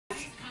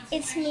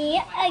it's me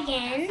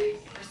again,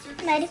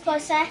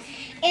 Mariposa,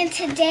 and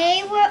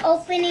today we're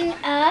opening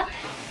up,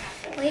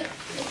 wait,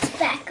 it's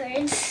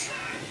backwards,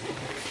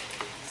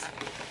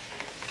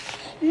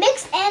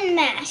 Mix and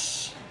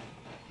Mash.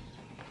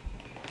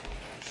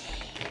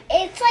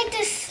 It's like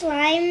this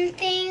slime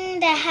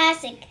thing that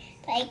has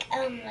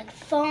like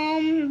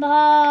foam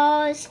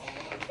balls,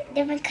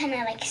 different kind of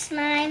like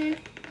slime,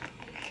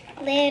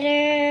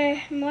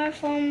 glitter, more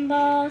foam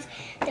balls,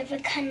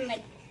 different kind of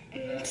like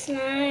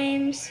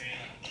slimes,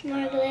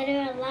 more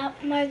glitter, a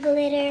lot more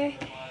glitter.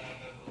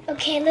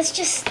 Okay, let's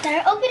just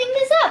start opening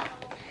this up.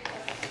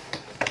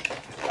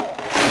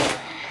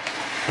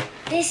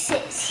 This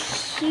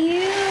is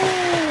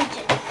huge.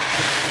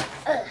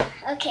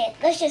 Okay,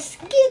 let's just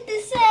get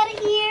this out of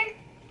here.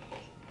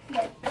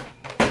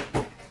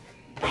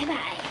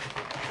 Bye-bye.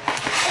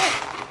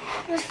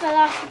 Almost fell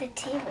off the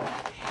table.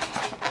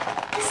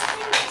 This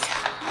thing is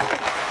hard.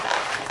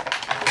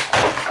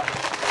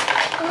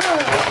 Oh,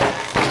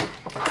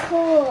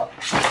 cool.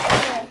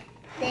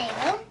 There you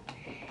go.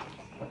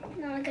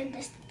 Now I'm going to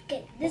just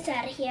get this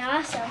out of here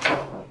also.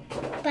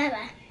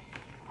 Bye-bye.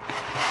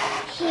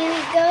 Here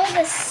we go,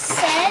 the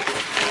set.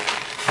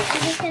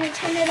 I'm just going to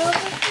turn it over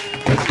for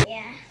you.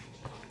 Yeah.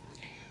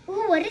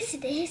 Ooh, what is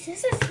this?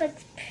 This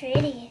looks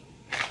pretty.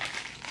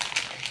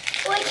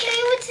 Wait,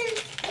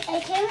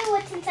 tell me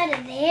what's inside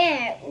of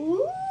there.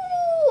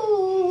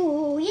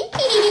 Ooh, you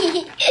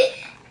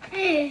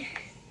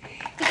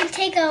can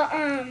take a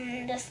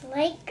this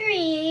light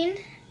green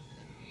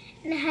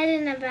and hide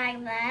it in a bag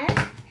like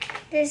that.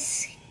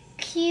 This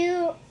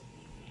cute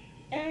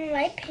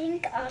light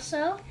pink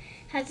also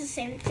has the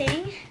same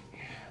thing.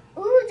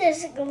 Ooh,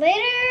 this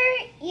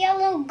glitter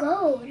yellow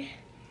gold.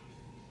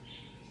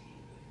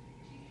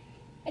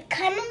 It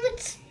kind of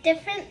looks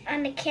different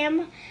on the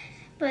camera,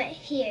 but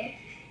here.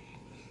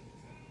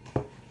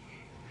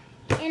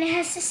 And it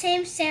has the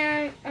same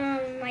sound,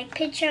 like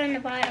picture on the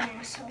bottom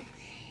also.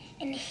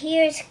 And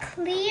here is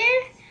clear,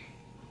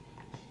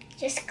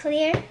 just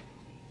clear.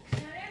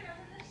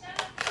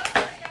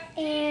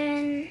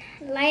 And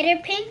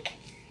lighter pink.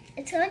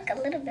 It's like a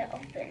little bit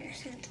open or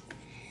something.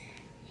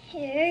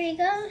 Here you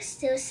go,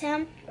 still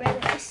same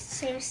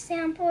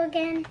sample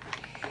again.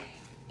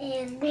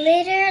 And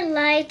glitter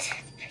light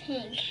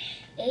pink.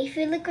 If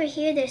you look right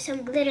here, there's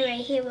some glitter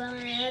right here, but on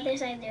the other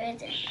side there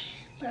isn't.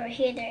 But right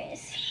here there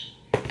is.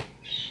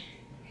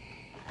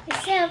 We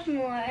still have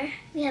more.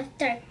 We have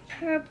dark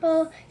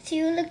purple. See,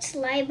 it looks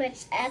light,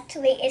 but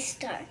it's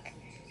dark.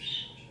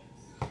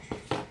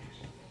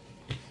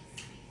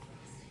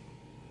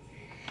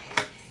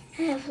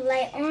 I have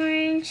light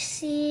orange,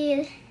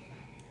 see,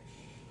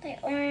 light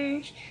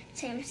orange,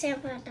 same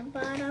sample at the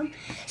bottom.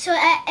 So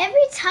at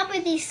every top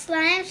of these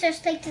slimes,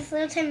 there's like this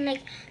little tiny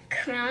like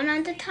crown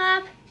on the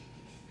top.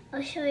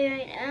 I'll show you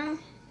right now.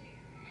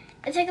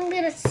 It's like a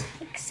little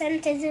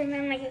sentence and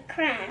then like a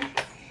crown.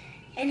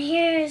 And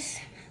here's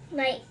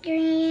light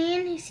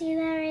green. You see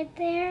that right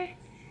there?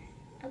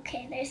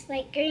 Okay, there's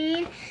light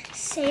green.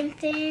 Same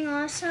thing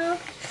also.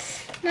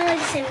 Not like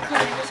the same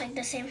color, just like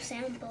the same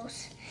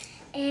samples.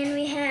 And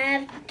we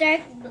have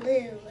dark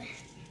blue.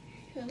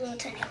 A little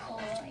tiny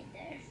hole right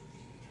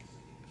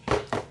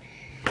there.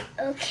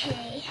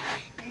 Okay.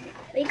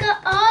 We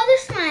got all the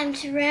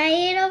slimes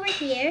right over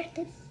here.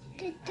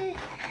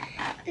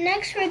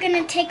 Next, we're going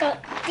to take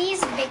out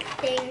these big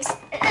things.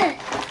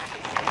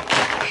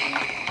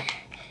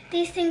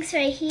 These things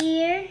right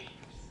here.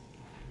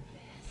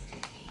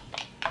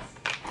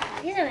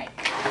 These are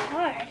like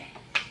hard.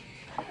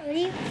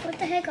 What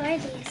the heck are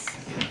these?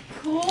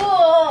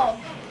 Cool.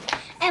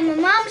 And my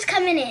mom's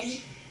coming in.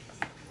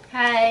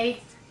 Hi.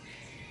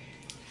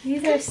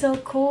 These are so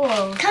cool.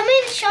 Come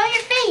in, show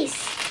your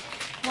face.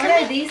 What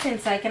are these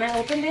inside? Can I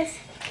open this?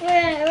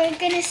 We're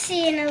gonna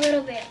see in a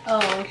little bit.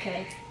 Oh,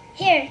 okay.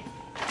 Here.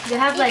 You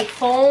have like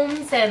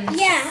foams and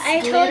yeah,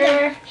 I told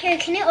them. Here,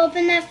 can you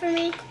open that for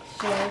me?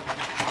 Sure.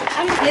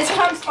 This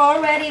comes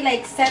already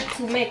like set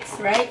to mix,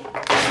 right?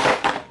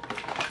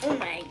 Oh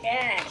my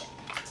god.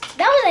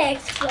 That was an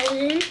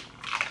explosion.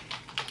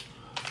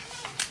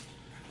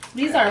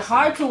 These are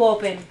hard to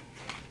open.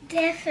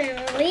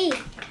 Definitely.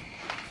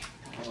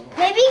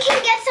 Maybe you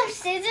can get some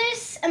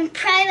scissors and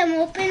pry them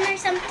open or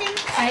something.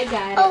 I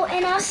got it. Oh,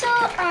 and also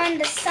on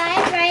the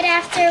side, right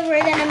after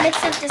we're gonna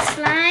mix up the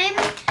slime,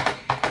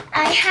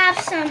 I have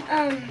some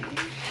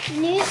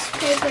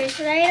newspapers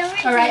right over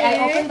here. All right, I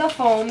opened the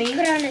foamy. Put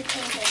it on the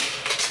table.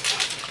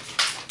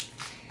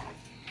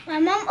 My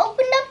mom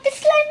opened up the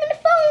slime and the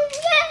foam.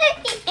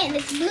 Yay! And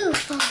it's blue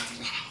foam.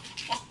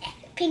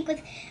 Pink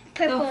with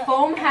purple. The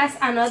foam has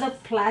another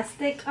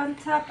plastic on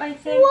top, I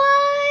think.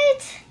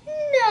 What?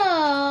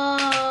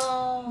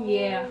 No.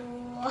 Yeah.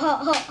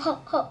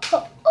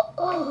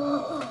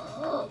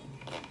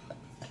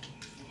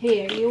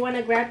 Here, you want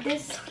to grab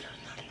this?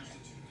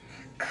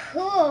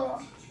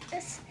 Cool.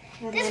 This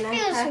And feels then I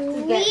have to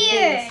get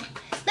weird.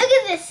 Look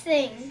at this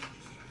thing.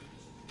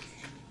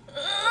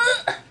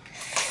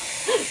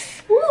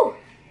 Woo!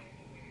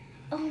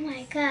 Oh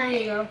my There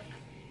you god. go.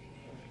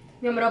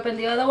 You want me to open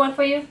the other one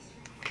for you?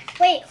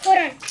 Wait, hold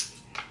on.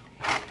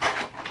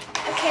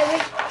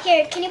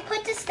 Here, can you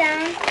put this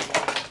down?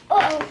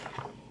 Uh-oh.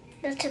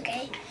 That's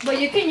okay.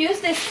 But you can use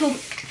this to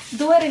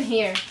do it in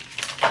here.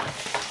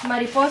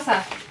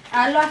 Mariposa.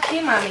 Hazlo aquí,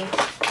 mami.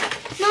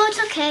 No,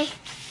 it's okay.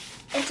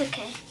 It's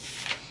okay.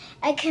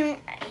 I can,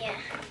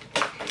 yeah.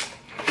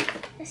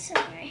 This is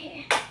right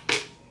here.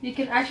 You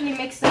can actually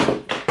mix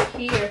them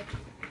here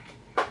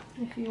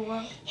if you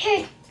want.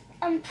 Here,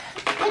 put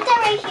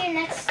that right here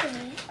next to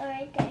me. Or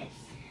right there.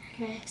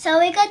 Okay. So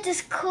we got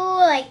this cool,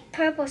 like,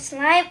 purple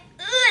slime.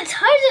 Ugh, it's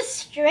hard to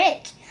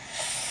stretch.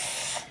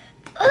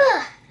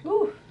 Ugh.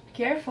 Ooh,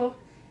 careful.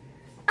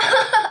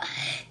 That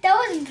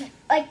was,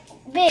 like,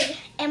 big.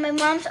 And my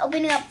mom's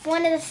opening up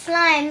one of the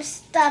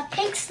slimes, the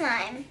pink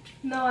slime.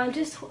 No, I'm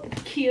just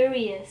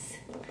curious.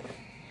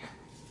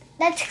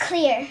 That's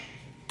clear.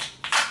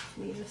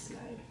 Leave a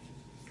slide.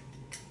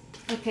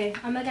 Okay,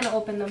 I'm not gonna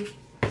open them.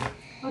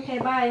 Okay,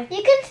 bye.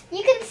 You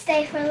can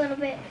stay for a little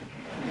bit.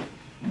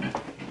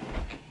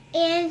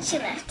 And she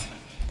left.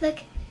 Look.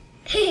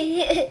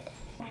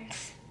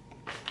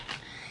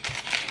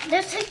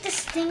 There's like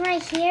this thing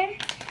right here.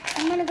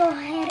 I'm gonna go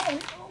ahead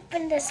and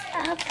open this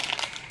up.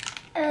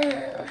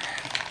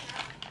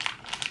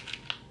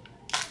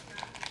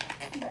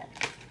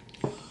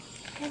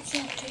 That's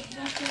yucky.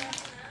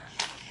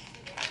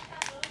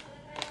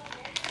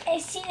 I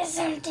see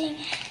something.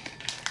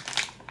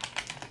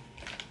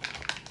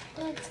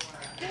 That's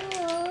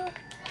cool.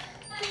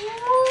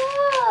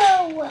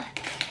 Whoa!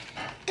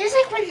 There's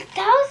like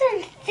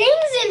 1,000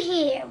 things in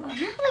here. Well,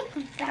 not like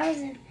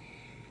 1,000.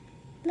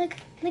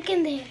 Look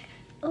in there.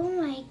 Oh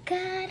my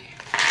god.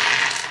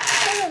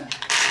 Oh.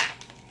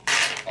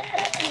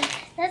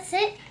 That's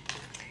it.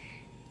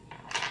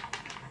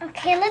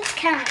 Okay, let's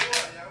count.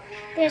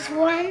 There's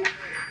 1,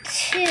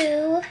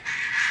 2,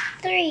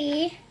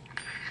 3,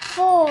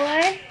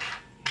 4,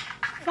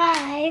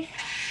 5,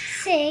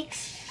 6,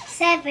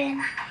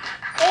 7,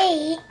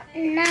 8,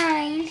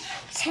 9,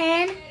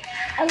 10,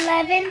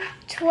 11,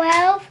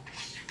 12,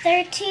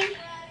 13,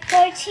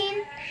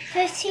 14,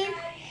 15,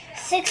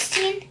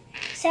 16,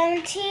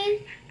 17,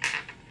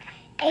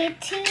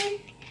 18,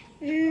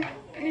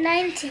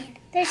 19.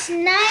 There's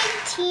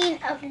 19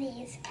 of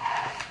these.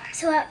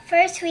 So at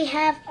first we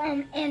have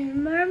a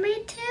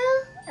mermaid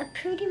tail, a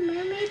pretty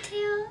mermaid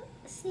tail.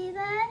 See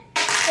that?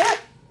 Oh,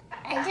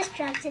 I just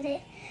dropped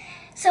it.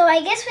 So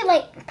I guess we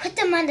like put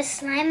them on the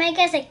slime, I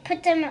guess. Like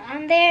put them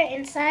on there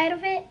inside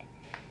of it.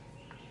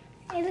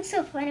 It looks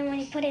so funny when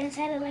you put it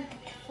inside of like the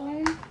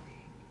foam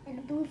and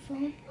the blue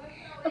foam.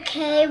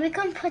 Okay, we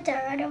can put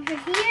that right over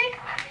here.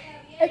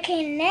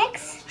 Okay,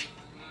 next.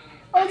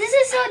 Oh, this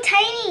is so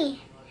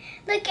tiny.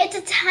 Look, it's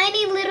a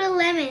tiny little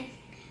lemon.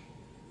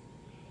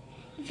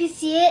 If you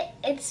see it,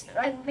 it's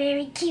like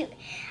very cute.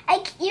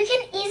 You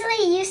can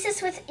easily use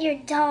this with your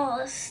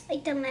dolls,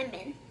 like the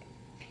lemon.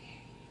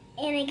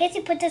 And I guess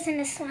you put this in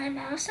the slime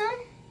also.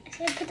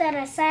 So I put that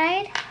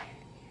aside.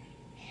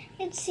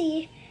 Let's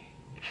see.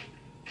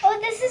 Oh,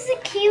 this is a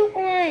cute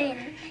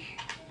one.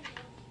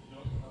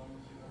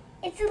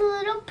 It's a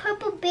little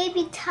purple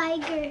baby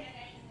tiger.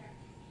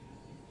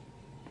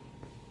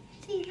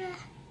 See that?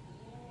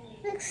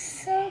 Looks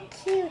so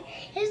cute.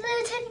 Here's a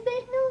little tiny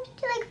bit,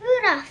 like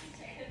Rudolph.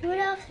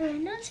 Rudolph the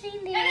red-nosed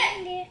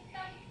reindeer,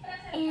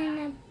 and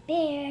a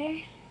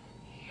bear.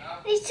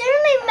 They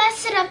certainly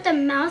messed it up the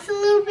mouth a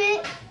little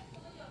bit.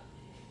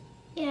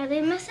 Yeah,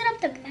 they messed it up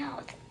the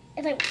mouth.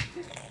 It's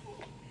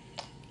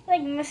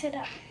like mess it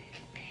up.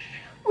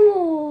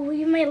 Ooh,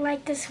 you might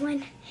like this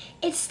one.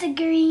 It's the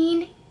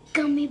green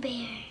gummy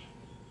bear.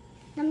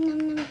 Nom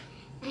nom nom.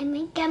 I'm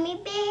a gummy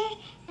bear.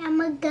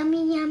 I'm a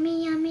gummy,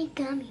 yummy, yummy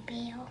gummy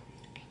bear.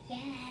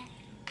 Yeah.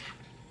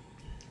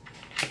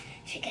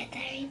 So you got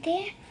that right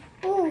there.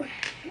 Ooh,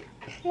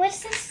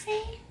 what's this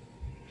say?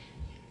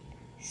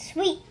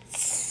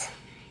 Sweets.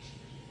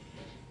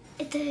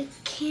 It's a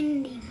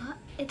candy.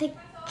 It's a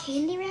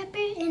candy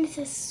wrapper, and it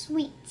says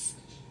sweets.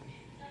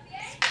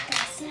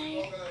 That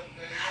side.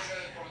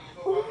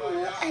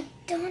 Ooh, a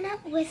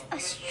donut with a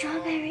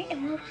strawberry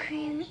and whipped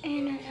cream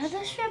and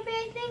another strawberry,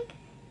 I think.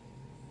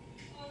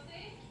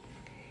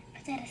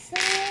 Put that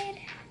aside.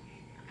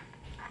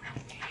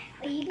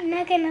 But you're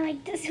not gonna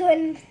like this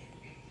one.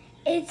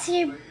 It's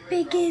your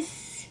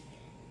biggest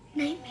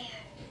nightmare.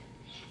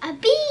 A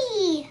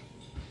bee!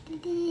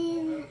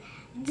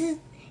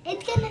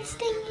 It's gonna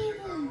sting you.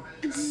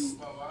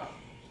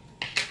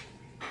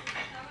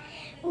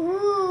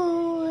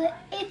 Ooh,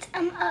 it's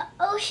a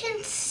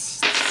ocean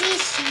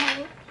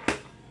seashell.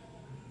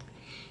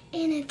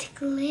 And it's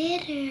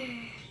glitter.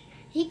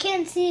 You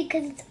can't see it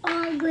because it's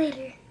all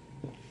glitter.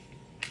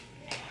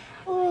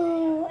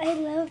 Ooh, I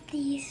love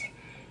these.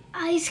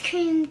 Ice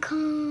cream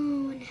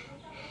cone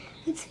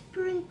with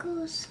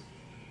sprinkles.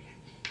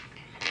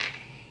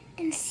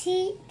 And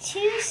see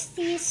 2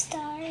 sea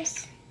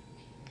stars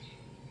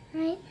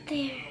right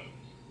there.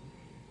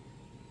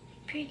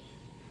 Pretty.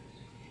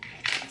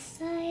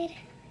 Side.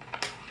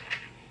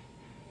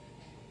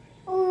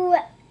 Ooh,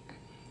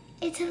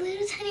 it's a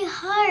little tiny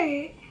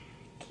heart.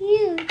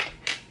 Cute.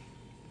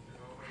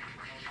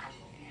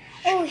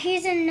 Oh,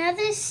 here's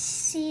another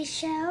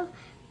seashell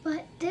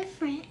but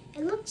different.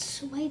 It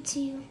looks white to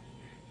you.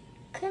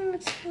 Kind of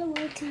looks a little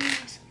white to me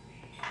also.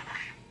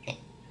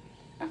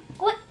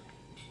 What?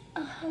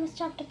 Oh, I almost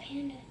dropped the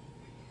panda.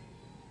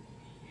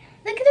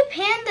 Look at the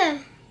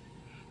panda.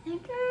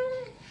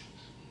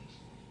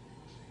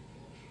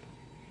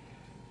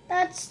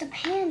 That's the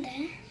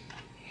panda.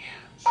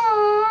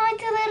 Oh,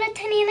 the little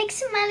tiny like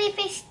smiley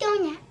face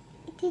donut.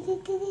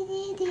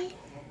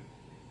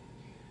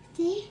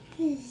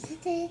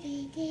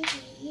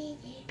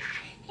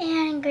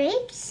 And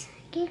grapes.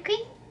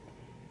 Grape.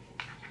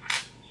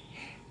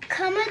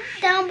 Comment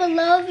down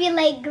below if you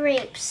like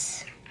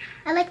grapes.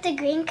 I like the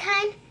green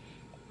kind.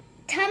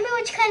 Tell me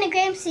which kind of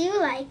grapes you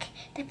like.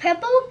 The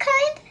purple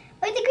kind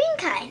or the green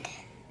kind?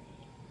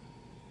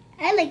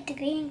 I like the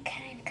green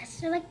kind because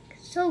they're like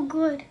so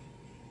good.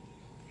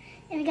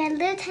 And we got a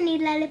little tiny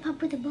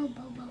lollipop with a bow.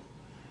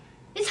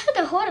 It's hard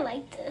to hold it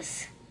like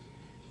this.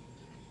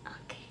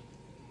 Okay.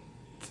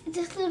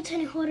 This little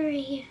tiny holder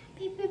right here.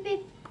 Beep, beep,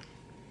 beep.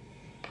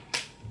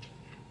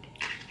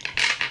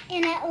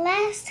 And at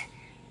last,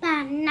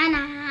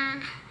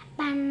 banana.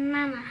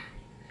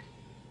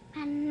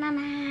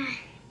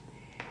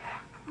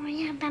 Oh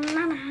yeah,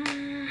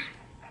 banana.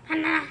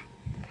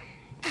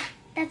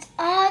 That's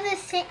all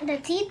the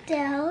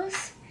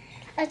details.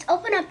 Let's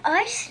open up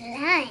our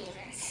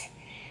slimes.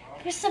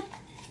 First up,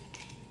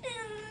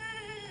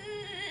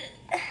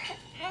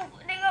 I'm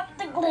putting up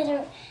the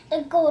glitter,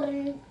 the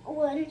golden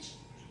one.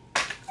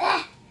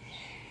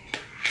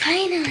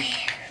 Finally.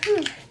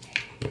 Whew.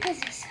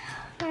 This is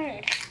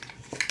hard.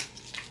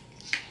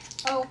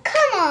 Oh,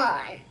 come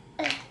on.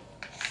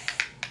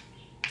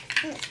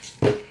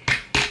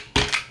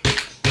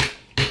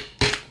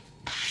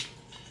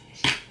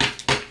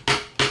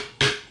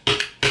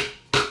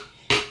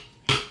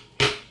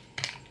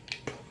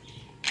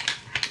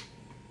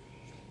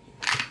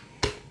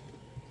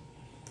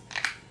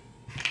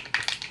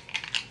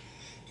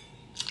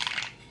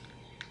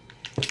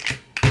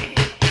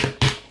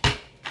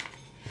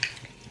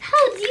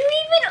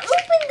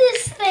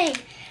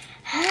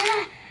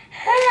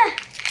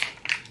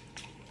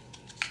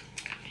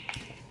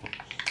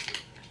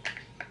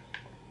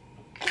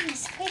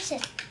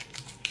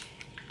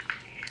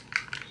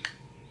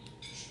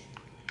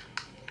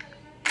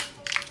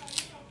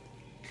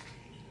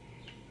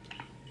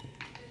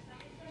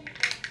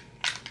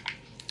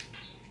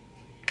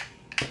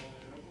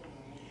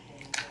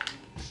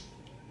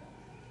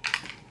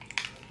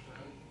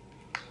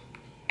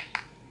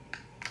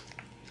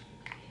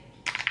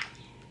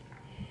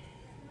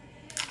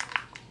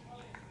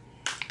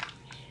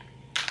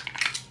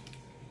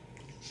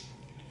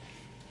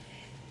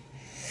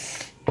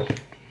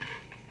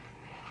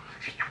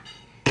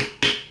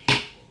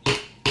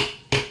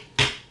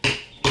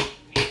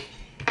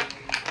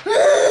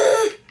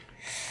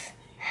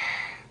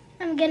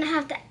 I'm gonna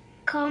have to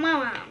call my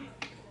mom.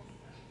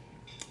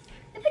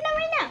 Maybe not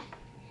right now.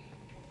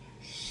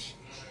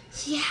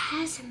 She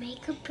has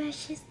makeup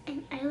brushes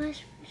and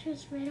eyelash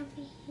brushes right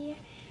over here.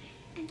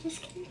 I'm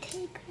just gonna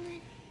take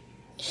one.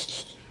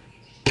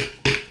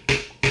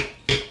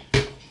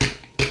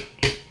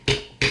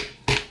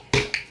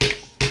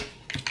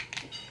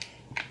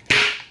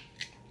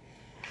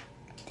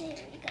 There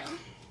we go.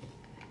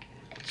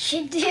 It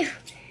should do.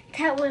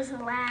 That was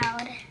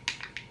loud.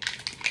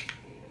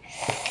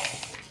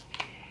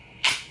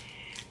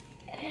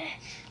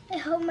 I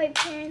hope my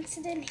parents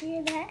didn't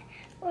hear that,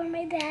 or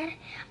my dad.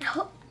 I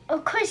hope,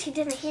 of course, he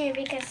didn't hear it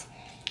because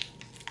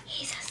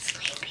he's a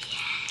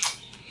sleepyhead.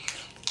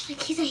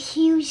 Like, he's a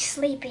huge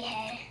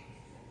sleepyhead.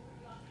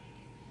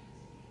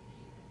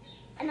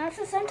 And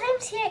also,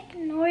 sometimes he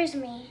ignores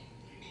me.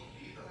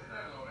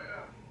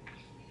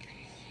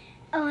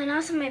 Oh, and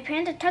also, my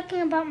parents are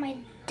talking about my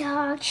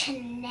dog,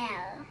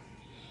 Chanel.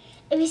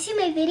 If you see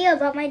my video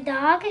about my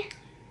dog,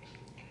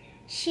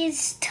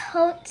 she's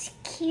totes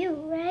cute,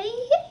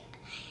 right?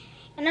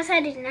 And also,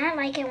 I did not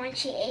like it when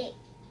she ate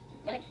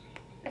like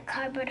the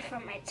cardboard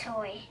from my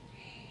toy.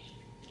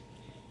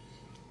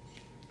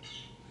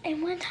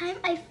 And one time,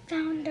 I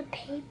found the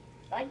paper,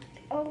 like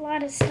a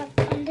lot of stuff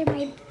under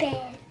my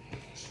bed.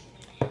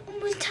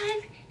 And one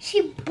time,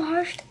 she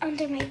barfed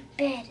under my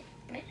bed.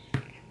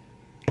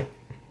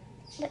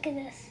 Look at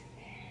this.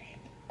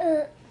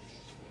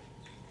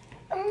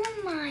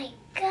 Oh my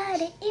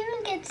God! It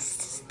even gets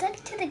stuck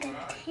to the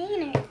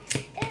container.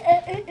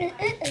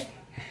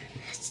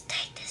 Let's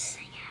take this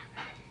thing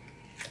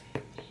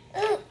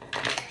out.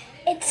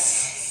 It's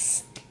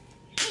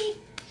sticky.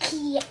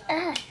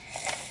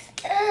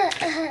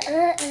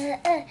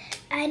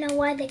 I know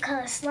why they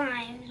call it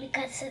slime,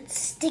 because it's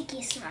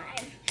sticky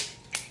slime.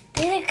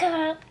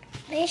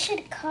 They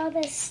should call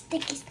this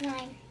sticky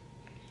slime.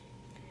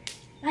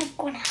 Like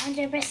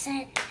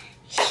 100%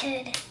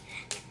 should.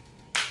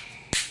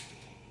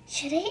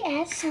 Should I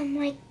add some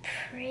like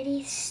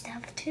pretty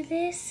stuff to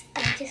this?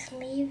 Or just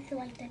leave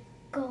like the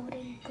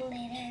golden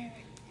glitter?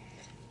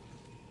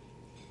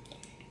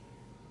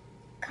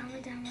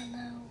 Comment down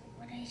below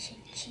what I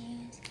should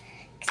choose.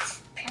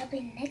 'Cause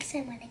probably next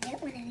time when I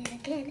get one of these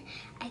again,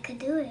 I could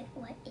do it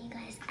what you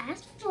guys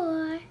asked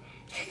for.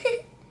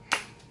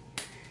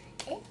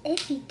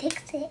 If he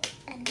takes it,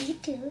 I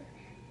need to.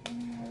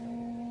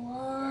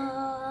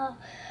 Whoa.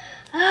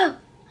 Oh.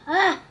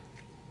 Ah.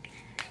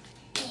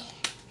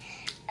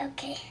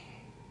 Okay.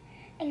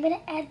 I'm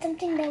gonna add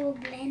something that will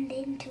blend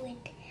into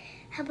it.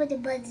 How about the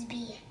Buzz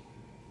Bee?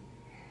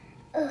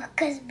 Oh,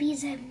 cause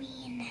bees are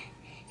mean.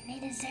 And they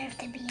deserve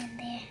to be in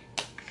there.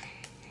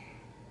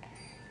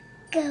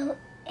 Go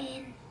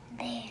in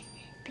there,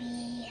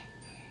 bee.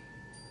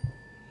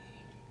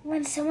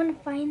 When someone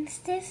finds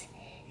this,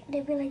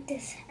 they'll be like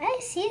this. I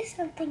see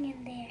something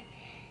in there.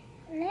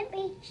 Let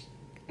me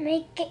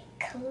make it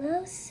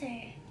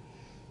closer.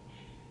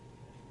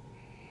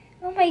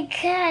 Oh my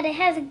god, it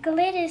has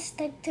glitter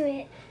stuck to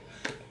it.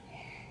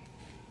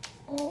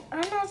 Oh,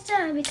 I'm not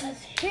done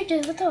because you're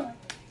just a toy.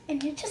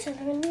 And you're just a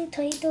little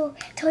toy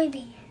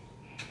bee.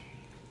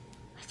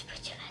 Let's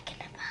put you back in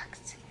the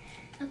box.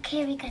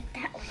 Okay, we got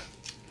that one.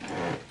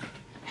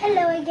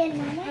 Hello again,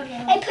 Mama.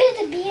 Okay. I put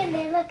the bee in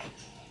there, look.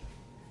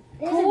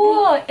 There's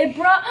Cool. It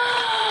brought.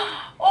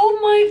 Oh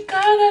my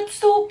god, that's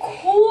so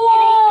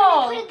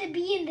cool. and I put the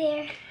bee in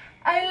there.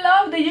 I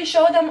love. Did you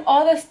show them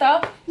all the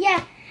stuff?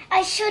 Yeah,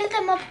 I showed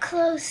them up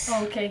close.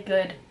 Okay,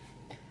 good.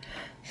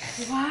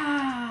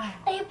 Wow.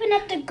 I opened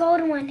up the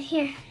gold one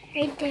here,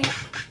 right there.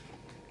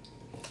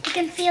 You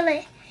can feel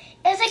it.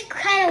 It's like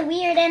kind of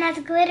weird and has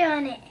glitter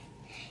on it.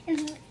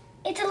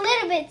 It's a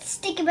little bit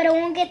sticky, but it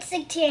won't get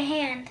stick to your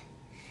hand.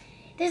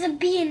 There's a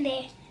bee in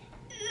there.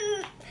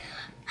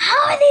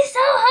 How are they so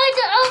hard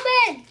to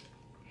open?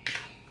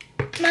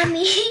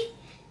 Mommy.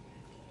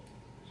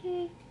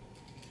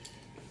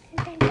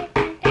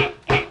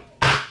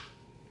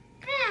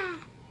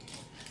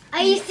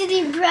 I used to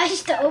need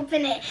brush to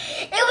open it.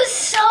 It was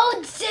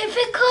so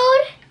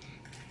difficult.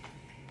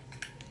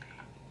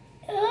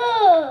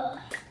 Oh.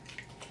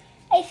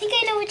 I think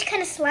I know which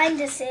kind of slime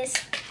this is.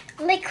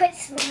 Liquid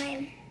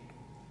slime.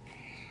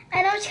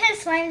 I know which kind of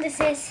slime this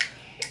is.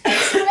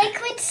 It's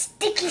liquid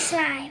sticky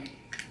slime.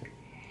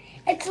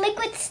 It's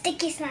liquid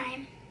sticky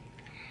slime.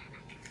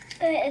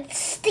 It's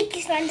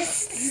sticky slime.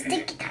 This is the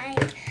sticky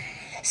kind.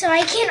 So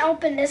I can't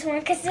open this one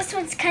because this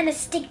one's kind of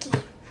sticky.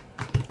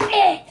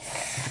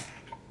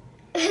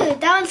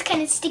 That one's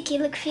kind of sticky.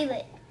 Look, feel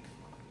it.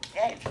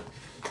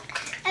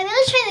 I'm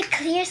gonna try the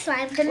clear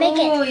slime to make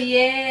it. Oh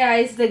yeah,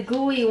 it's the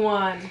gooey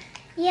one.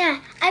 Yeah,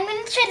 I'm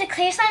gonna try the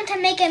clear slime to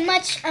make it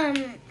much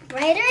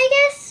brighter, I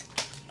guess.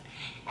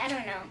 I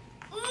don't know.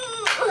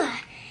 Ooh,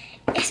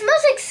 it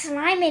smells like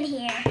slime in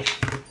here.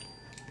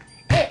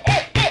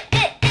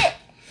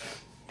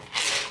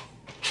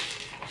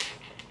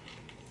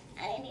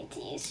 I need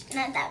to use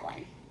not that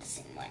one, the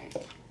same one.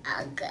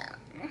 I'll go.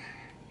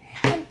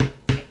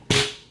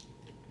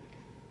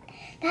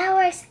 That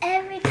works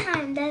every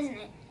time, doesn't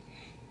it?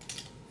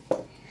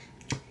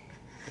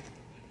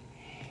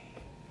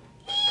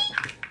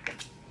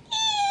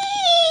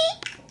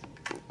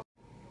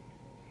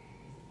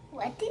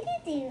 What did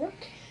you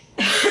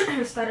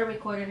do? Started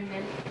recording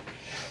again.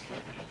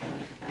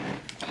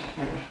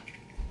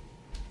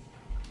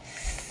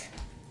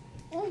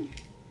 Ooh.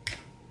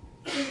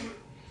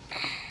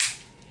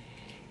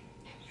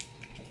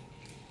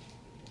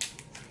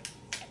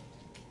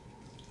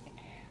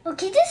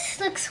 Okay, this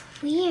looks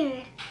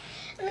weird.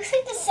 It looks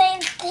like the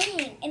same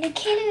thing, and I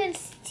can't even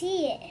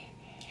see it.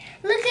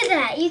 Look at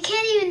that. You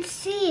can't even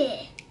see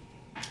it.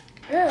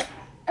 Ugh.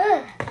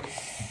 Ugh.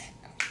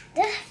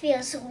 That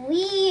feels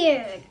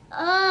weird.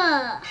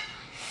 Ugh.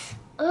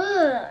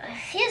 Ugh. It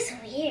feels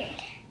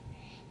weird.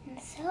 And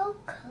so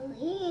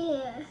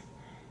clear.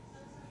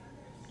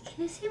 Can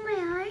you see my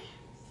eye?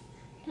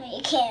 No,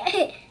 you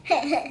can't.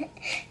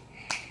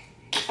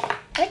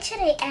 What should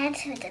I add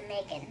to it to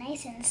make it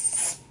nice and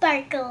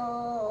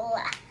sparkle?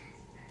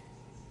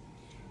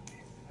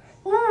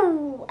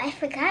 Ooh, I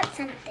forgot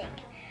something.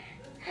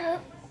 Oh,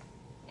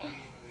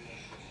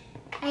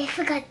 I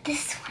forgot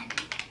this one.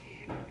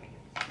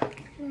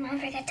 Mom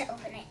forgot to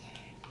open it.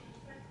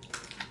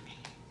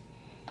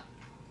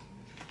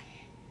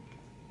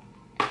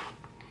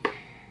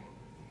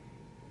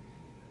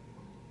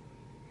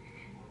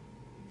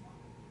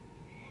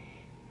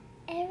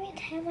 Every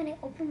time when I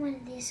open one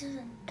of these, there's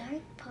a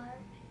dark part.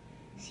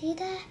 See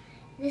that?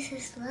 This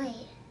is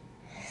light.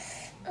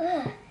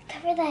 Ugh,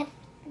 cover that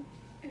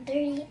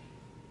dirty.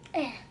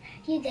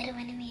 You get what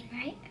I mean,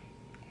 right?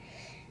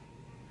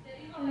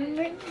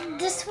 Remember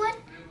this one?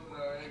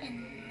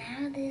 And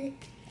now the.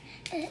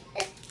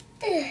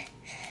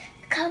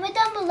 Comment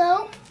down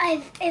below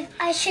if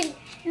I should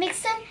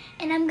mix them,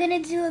 and I'm gonna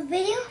do a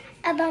video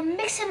about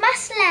mixing my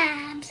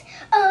slimes.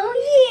 Oh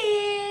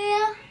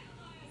yeah!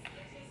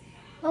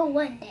 Well,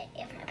 one day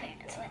if my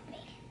parents let me.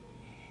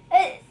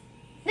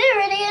 They're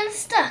already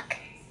unstuck.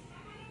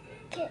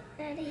 Get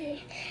out of here.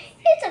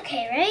 It's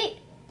okay, right?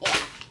 Yeah.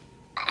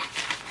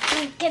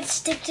 Get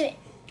stick to it.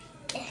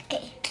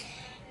 Okay.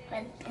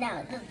 But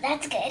now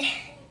that's good.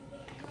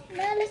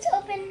 Now let's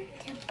open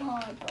the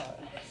bubble.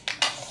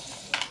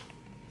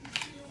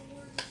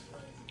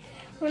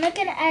 We're not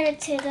gonna add it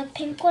to the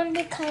pink one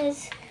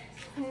because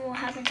what will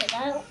happen to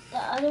that? The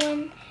other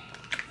one.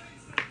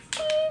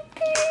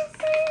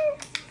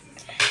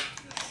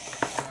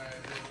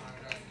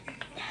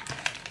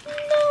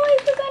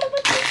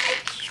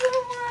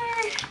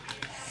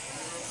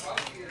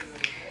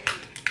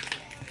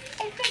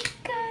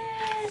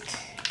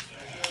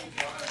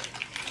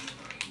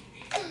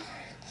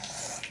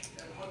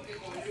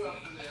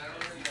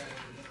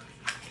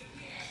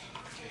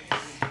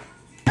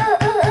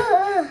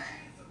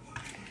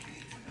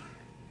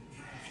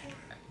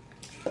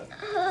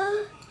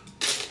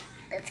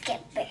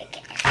 get big.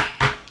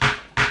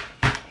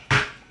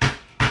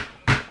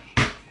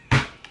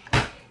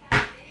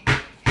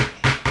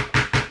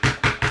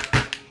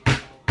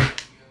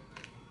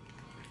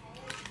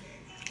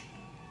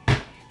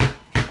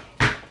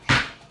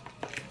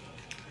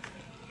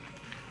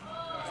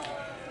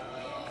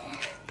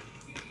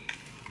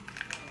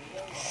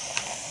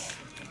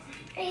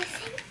 I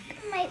think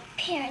my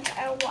parents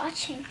are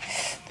watching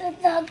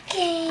the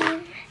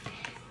game.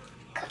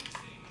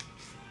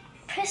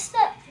 Press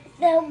the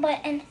bell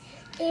button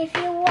if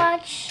you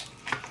watch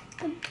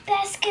the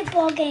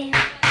basketball game.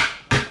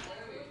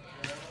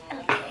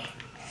 Okay.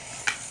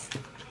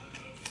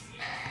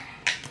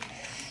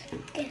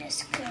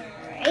 Goodness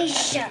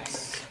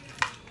gracious.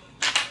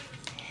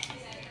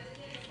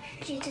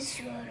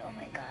 Jesus Lord, oh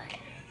my God.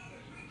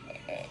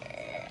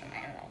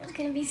 My mom was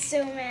gonna be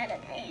so mad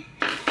at me.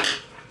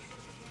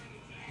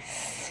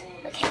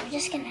 Okay, we're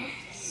just gonna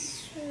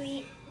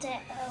sweep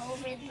that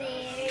over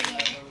there. Yeah.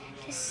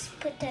 Just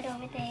put that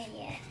over there.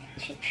 Yeah.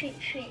 Sweep, sweep,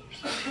 sweep.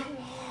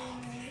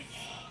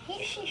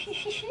 Sweep, sweep, sweep,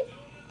 sweep, sweep.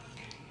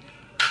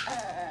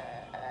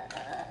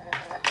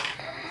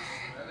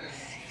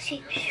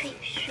 Sweep, sweep,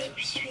 sweep, sweep,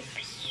 sweep,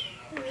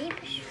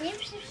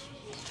 sweep, sweep.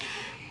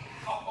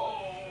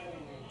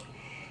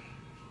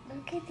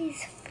 Look at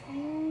these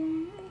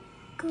foam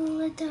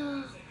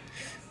glitter.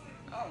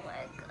 Oh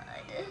my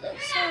God, this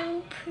looks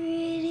so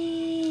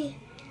pretty.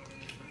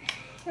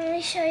 Let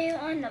me show you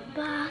on the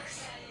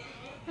box,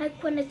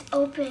 like when it's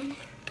open.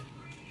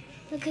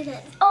 Look at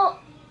that. Oh,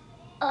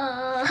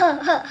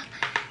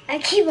 I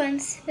keep on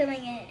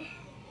spilling it.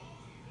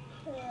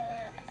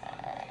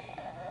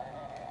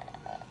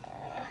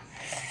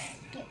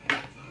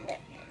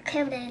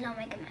 Careful that you don't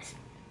make a mess.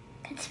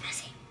 It's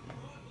messy.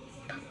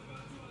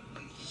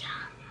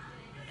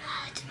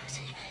 It's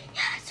messy.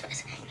 Yeah, it's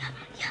messy.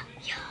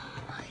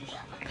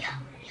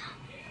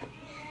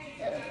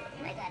 Oh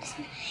my God,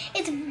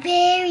 it's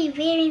very,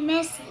 very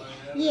messy.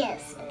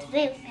 Yes, it's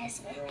very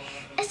messy.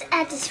 Let's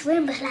add this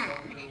rainbow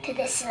slime to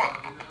this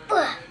slime.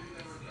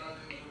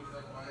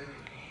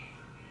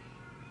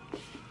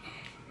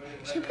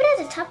 Should we put it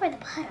at the top or the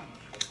bottom?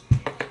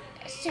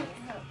 Let's do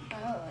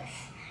both.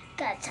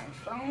 Got some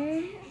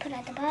foam, put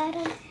at the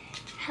bottom.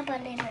 How about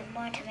a little bit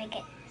more to make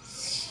it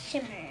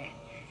shimmer?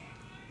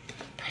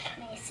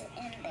 Place it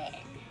in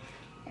there.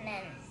 And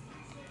then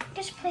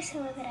just place a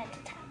little bit at the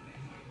top.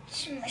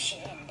 Smush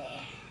it in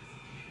there.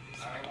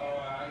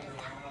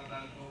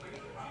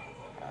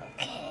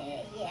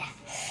 Okay, yeah.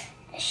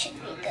 That should be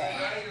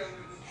good.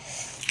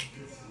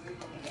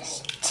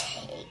 Just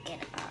take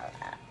it all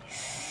out.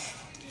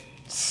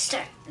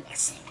 Start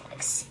mixing.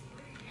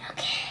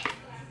 Okay.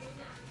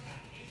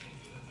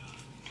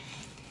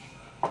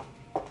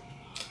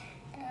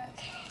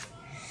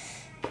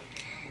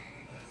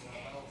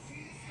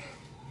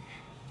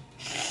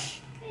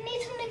 We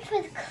need something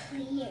with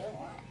clear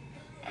one.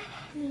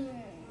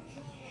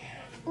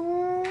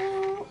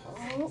 Ooh,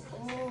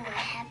 I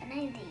have an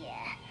idea.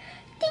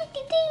 Ding,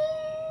 ding,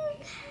 ding.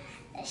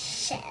 A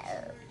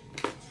shell.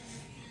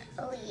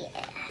 Oh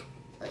yeah.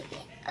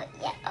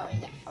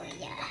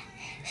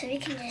 So we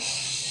can just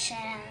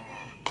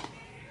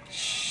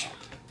shell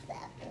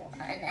that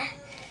one.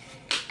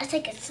 It's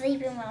like a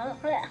sleeping one.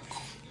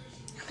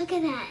 Look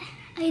at that.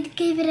 I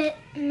gave it a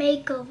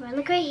makeover.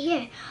 Look right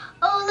here.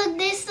 Oh, look,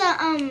 there's the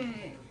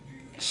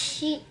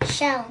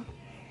shell.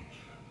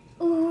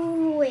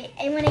 Ooh, wait,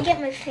 I'm gonna get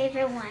my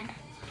favorite one.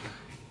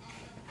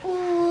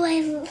 Ooh,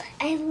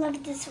 I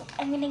love this one.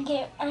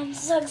 I'm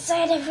so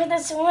excited for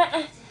this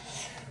one.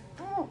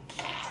 Ooh.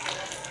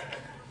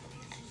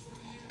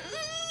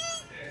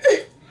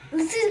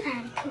 This is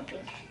I'm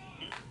pooping.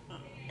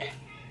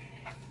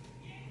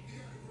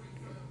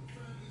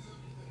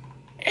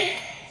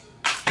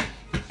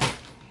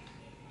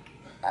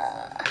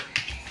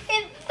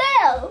 It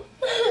fell.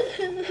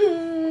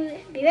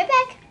 Be right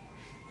back.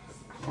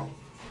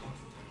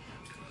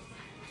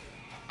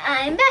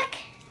 I'm back.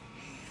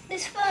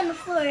 This fell on the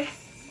floor.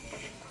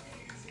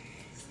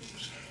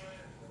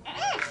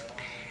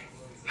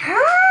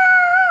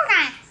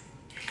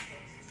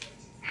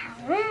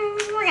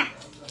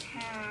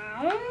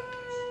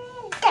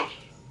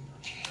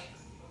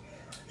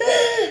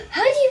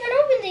 How do you even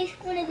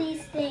open one of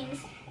these things?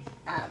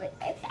 I'll be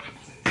right back.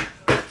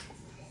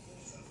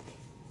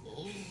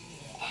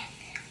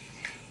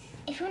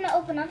 If you want to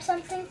open up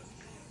something,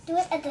 do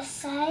it at the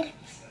side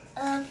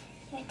of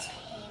your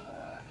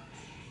table.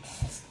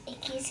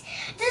 This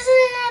is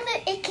another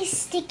icky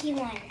sticky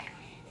one.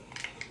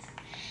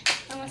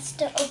 I want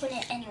to open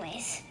it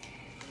anyways.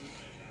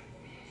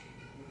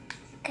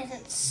 Because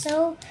it's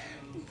so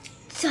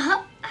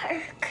dark.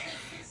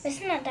 It's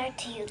not dark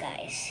to you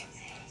guys.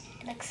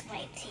 It looks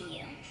white to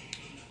you.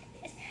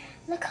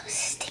 Look how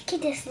sticky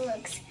this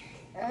looks.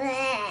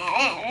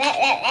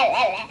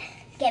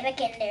 Get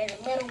back in there, the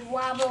little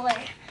wobbler.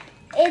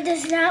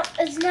 It's not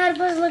supposed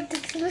to look,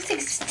 it looks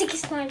like sticky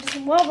slime, just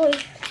wobbly.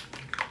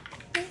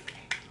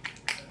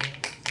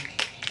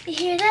 You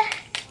hear that?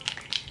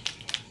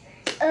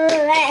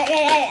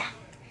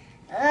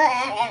 It's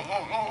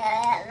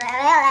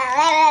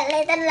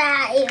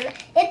alive!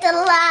 It's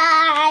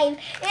alive!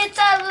 It's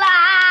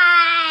alive!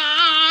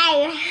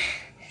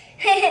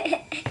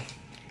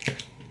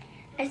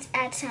 Let's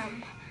add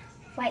some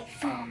white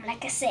foam,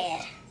 like I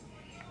said.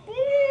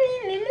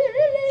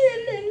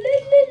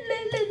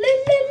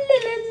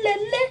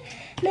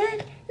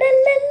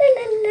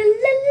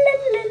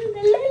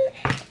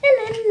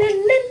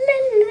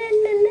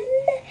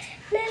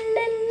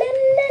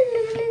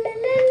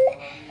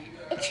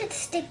 It should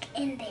stick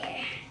in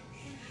there.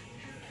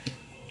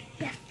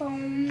 The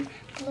foam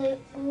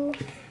blue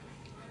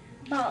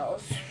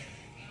balls.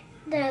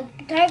 The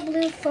dark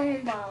blue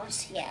foam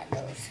balls. Yeah,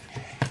 those.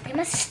 They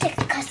must stick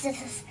because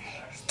this is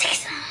stick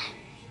slime.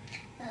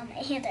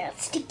 My hands are all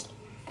sticky.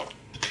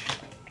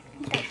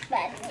 That's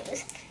bad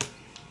news.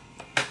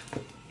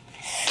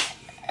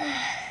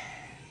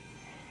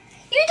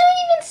 You don't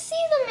even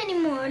see them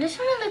anymore. There's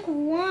only like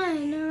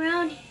one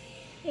around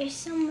here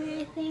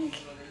somewhere, I think.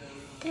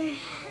 There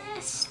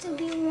has to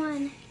be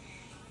one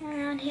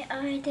around here.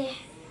 Oh, right there.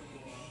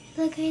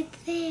 Look right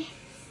there.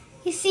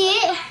 You see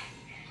it?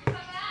 Get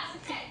me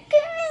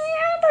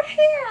out of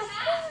here!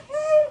 Get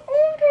me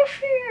out of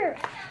here!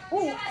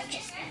 Oh, I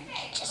just know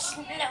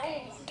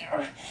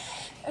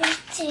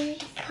everything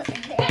to put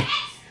in there.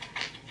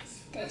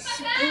 This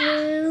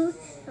blue,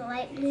 the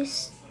light blue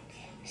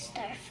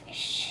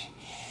starfish.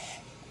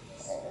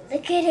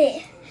 Look at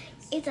it.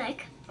 It's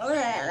like, I'm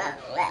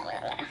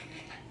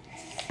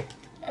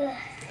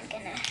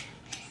gonna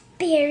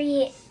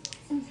bury it.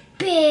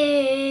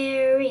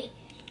 Bury it.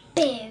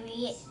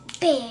 Bury it.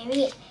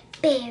 Bury it.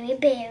 Bury it.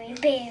 Bury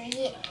it. Bury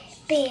it.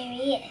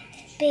 Bury it.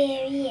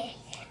 Bury it.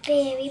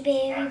 Bury,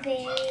 bury,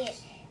 bury it.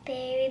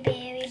 Bury,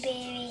 bury,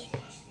 bury.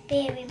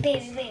 Bury,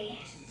 bury, bury.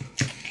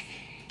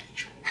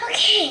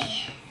 Okay.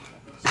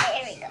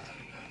 There we go.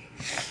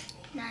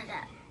 Now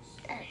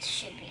that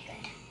should be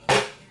good.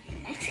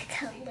 Next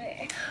color.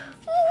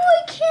 Oh,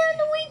 I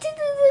can't wait to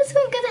do this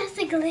one because that's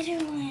the glitter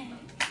one.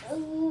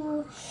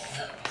 Oh.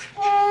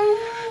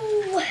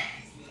 Oh.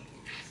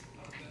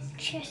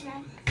 Cheers,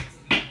 now.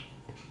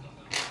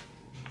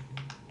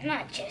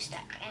 Not chair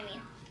stock, I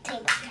mean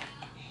table stock.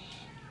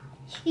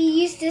 You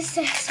use this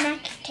to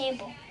smack your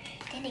table.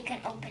 Then you can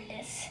open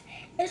this.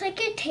 It's like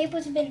your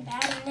table's been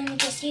bad and then you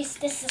just use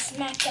this to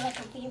smack it like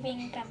a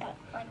weaving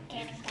like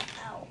getting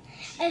out.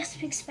 I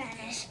speak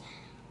Spanish.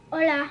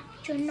 Hola,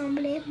 yo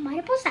nombre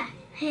Mariposa.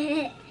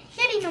 You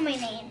already know my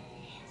name.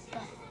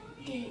 But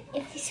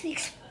if you speak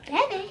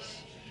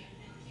Spanish,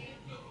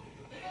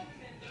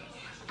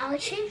 I'll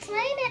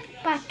translate it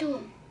para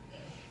tú.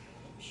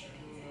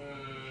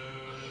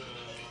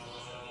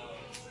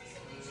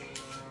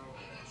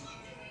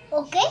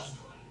 Okay?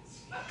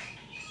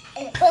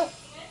 Oh.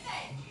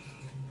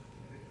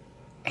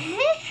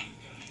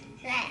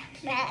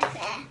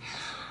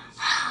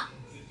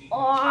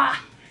 Oh.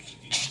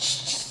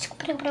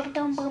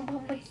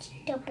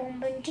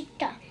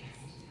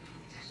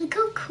 Look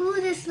how cool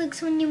this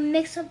looks when you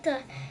mix up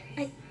the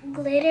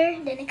glitter.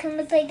 Then it can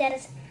look like that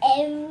is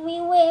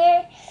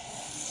everywhere.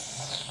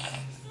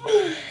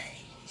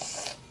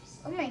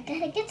 Oh my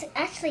god, it gets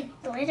actually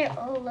glitter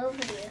all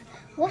over you.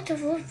 What?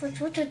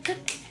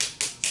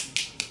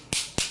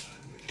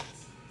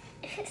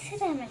 If it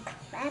said I'm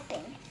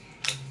clapping.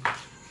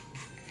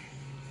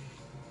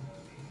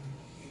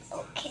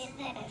 Okay,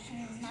 that is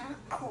not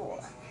cool.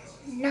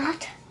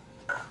 Not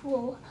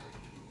cool.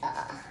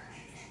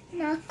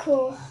 Not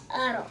cool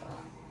at all.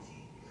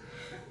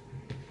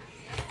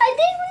 I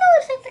didn't even know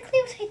that the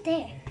clip was right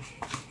there.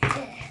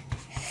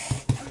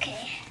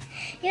 Okay.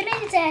 You don't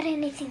need to add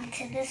anything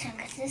to this one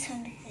because this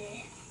one is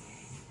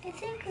good. I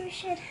think we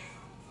should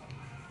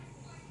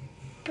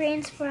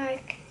brain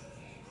spark.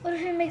 What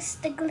if we mix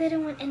the glitter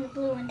one and the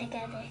blue one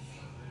together?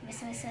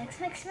 Mix, mix, mix,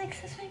 mix,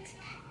 mix, mix, mix,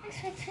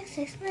 mix, mix, mix,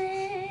 mix,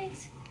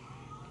 mix.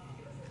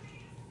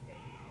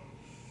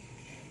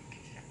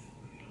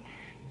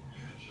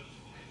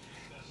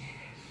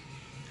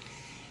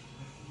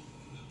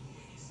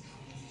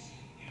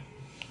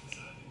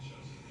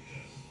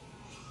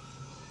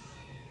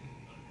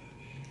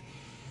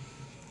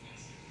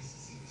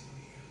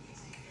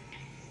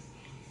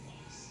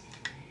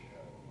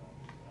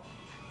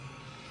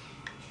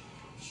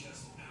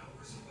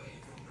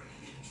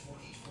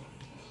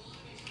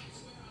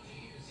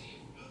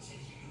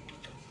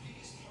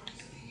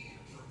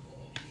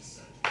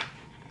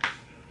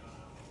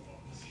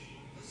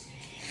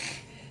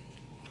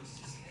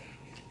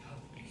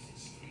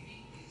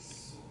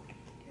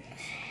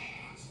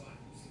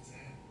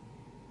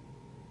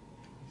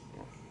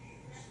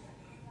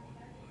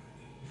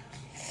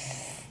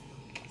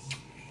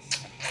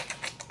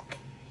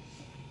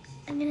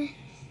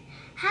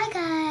 Hi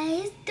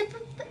guys.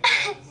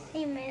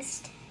 I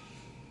missed.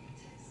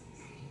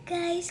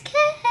 Guys,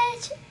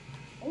 catch.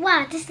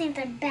 Wow, these things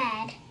are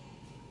bad.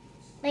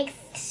 Like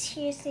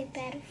seriously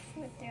bad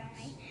for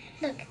throwing.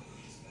 Look.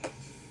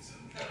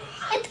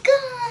 It's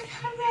gone.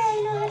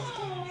 Hooray, no, it's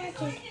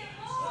still working.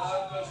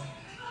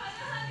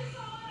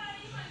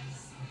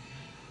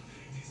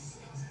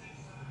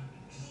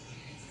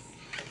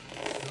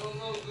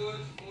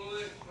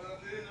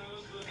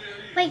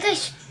 My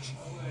gosh.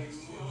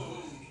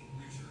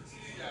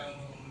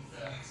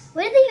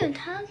 What are they even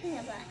talking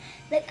about?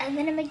 Look, I'm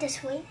gonna make this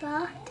white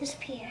ball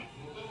disappear.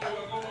 Look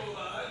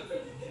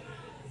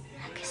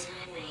inside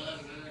my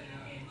hand.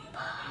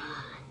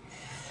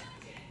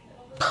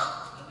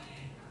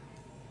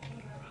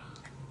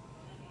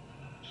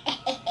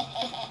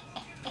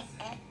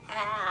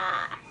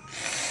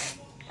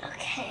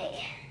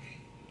 Okay.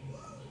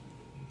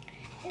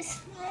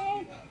 This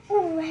slime.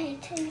 Oh,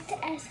 right. I need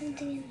to add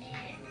something in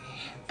there.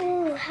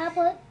 Ooh, how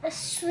about a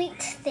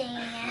sweet thing?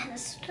 A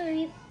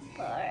sweet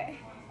bar.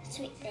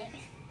 Sweet thing.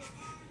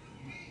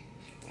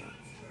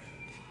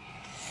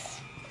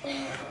 Oh,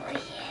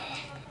 yeah.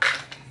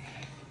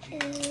 Oh,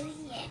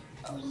 yeah.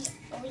 Oh, yeah.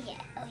 Oh,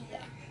 yeah. Oh,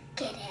 yeah.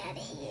 Get out of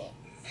here.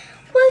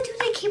 Why do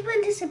they keep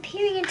on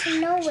disappearing into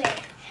nowhere?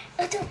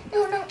 Oh,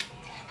 no.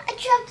 I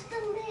dropped the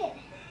lid.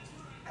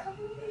 Come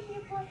over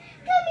here, boy.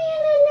 Come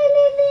here,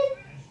 lid.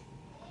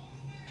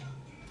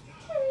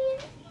 Come here.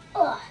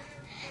 Oh,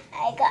 I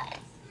got it.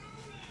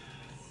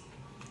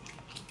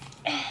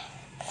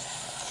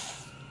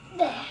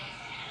 There.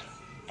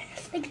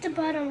 Look at the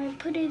bottom. I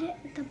put it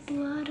at the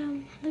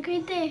bottom. Look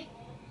right there.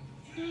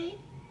 Right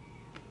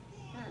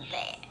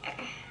there.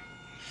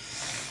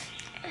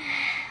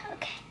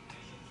 Okay.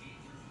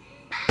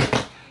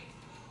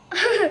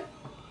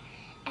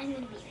 I'm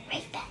gonna be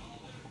right back.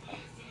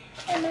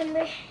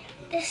 Remember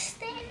this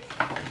thing?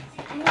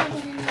 I'm gonna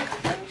get another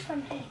thing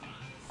from here.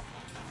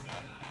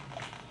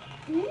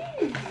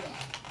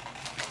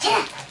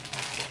 Yeah.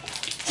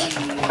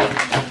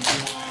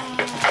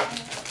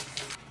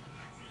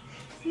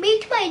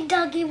 Meet my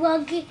doggy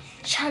woggy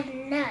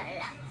channel.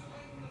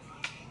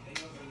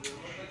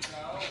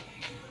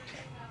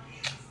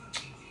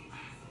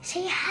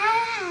 Say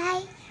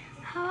hi.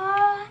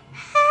 Oh,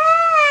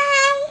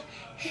 hi.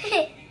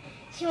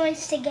 She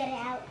wants to get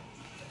out.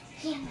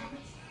 Yeah, Mommy.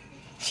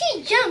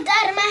 She jumped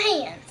out of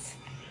my hands.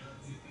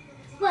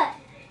 What?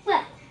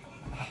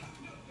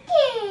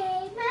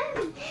 Yay,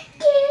 Mommy.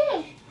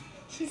 Yay.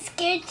 She's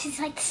scared. She's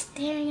like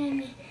staring at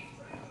me.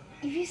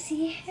 If you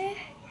see her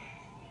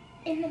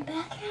in the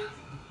background,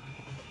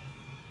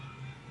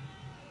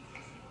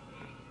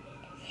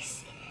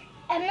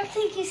 I don't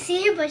think you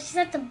see her, but she's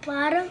at the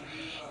bottom,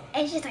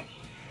 and she's like,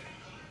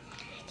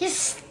 just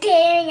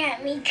staring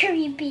at me,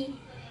 creepy.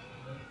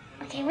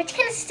 Okay, which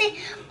kind of stay?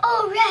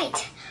 Oh,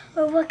 right.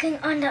 We're working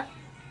on the.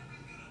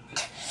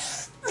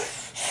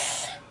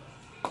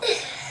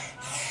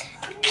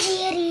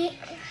 Get it?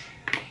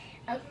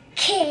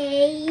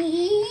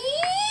 Okay.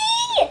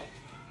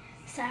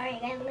 Sorry, I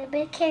got a little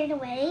bit carried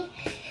away.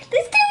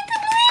 Let's do the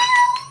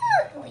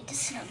blue. Wait,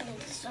 this is not blue.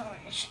 This is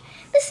orange.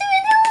 Let's do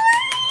the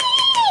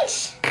orange.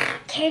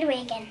 Carried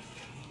away again.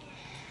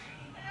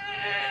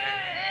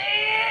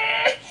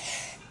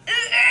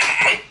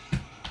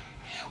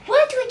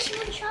 Why do I keep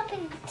on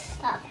dropping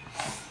stuff?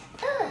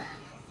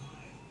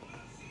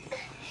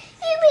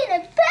 You made a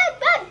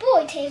bad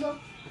boy, Table.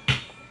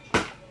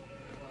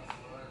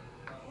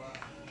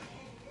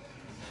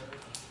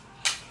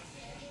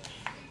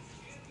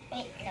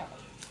 Wait, no.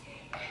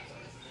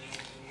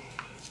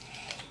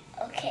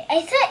 Okay,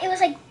 I thought it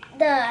was like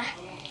the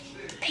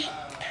pink,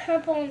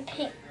 purple and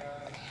pink.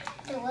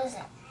 It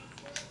wasn't.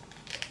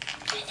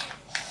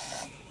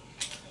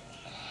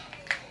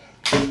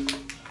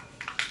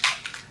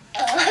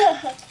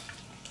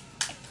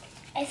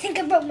 I think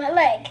I broke my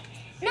leg.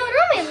 No,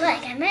 not my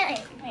leg. I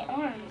meant my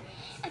arm.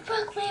 I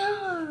broke my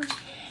arm.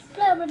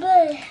 Blah, blah,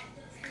 blah.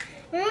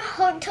 Remember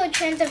Hotel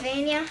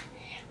Transylvania?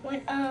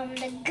 When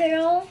the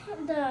girl,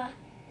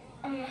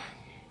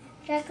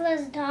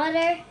 Dracula's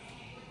daughter,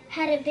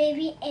 had a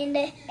baby, and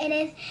then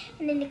they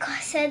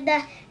said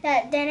that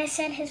Dennis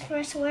said his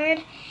first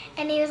word,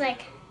 and he was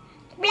like,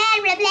 blah,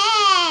 blah,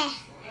 blah.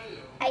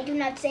 I do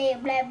not say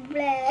blah,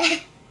 blah.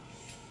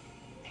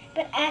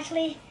 But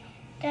actually,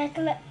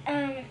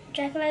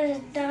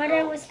 Dracula's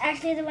daughter was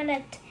actually the one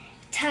that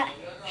taught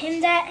him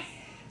that.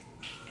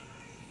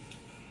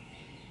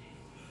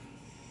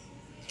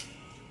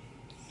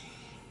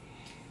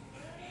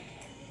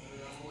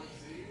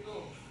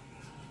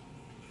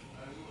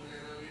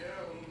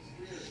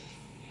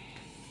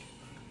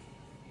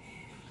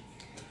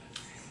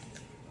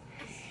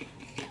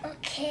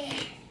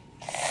 Okay.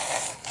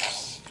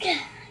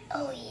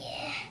 Oh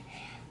yeah.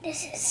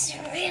 This is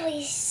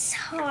really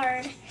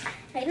hard.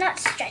 Like not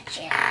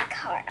stretchy, like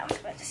hard. I was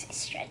about to say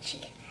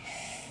stretchy.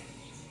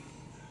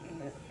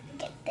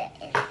 Get that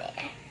in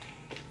there.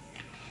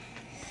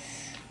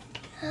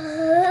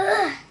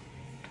 Oh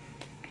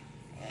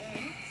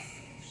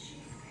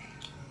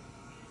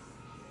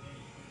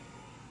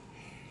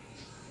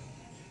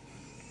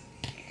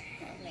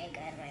my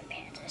god, my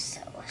pants are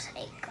so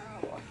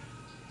psycho.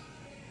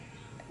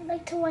 I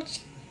like to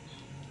watch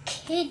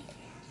kid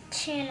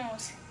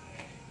channels.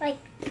 Like,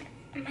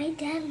 my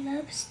dad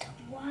loves to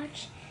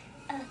watch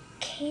a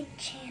kid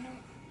channel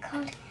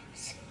called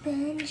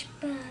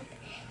SpongeBob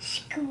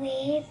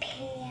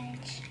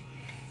SquarePants.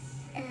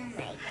 Oh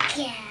my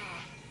god.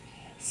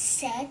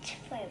 Set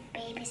for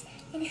babies.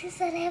 And he says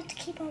that I have to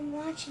keep on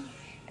watching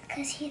it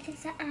Because he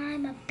thinks that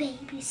I'm a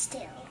baby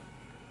still.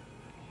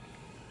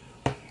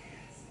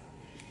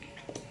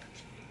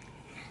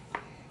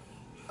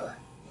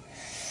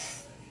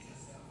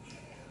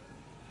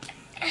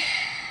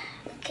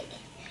 Okay.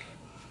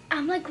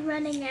 I'm like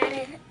running out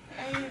of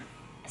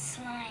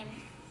slime.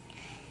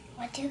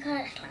 What do you call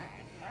it?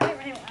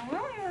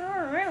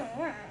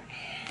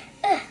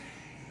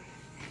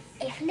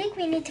 I think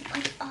we need to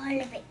put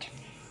all of it.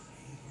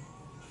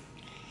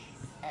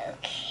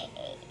 Okay.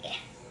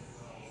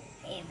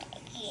 Oh my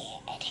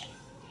god.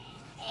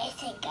 I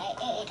think I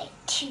ate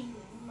too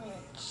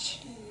much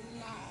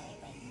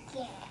slime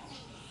again.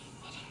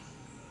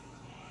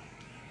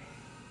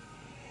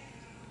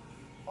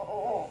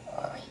 Oh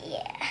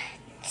yeah,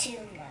 too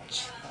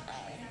much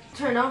slime.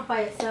 Turn off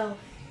by itself.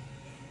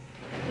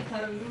 I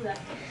don't do that.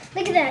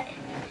 Look at that.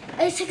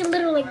 It's like a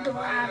little like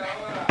blob.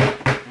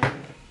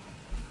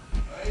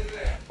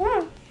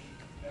 Ooh.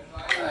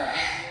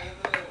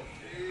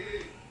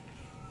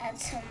 Add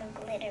some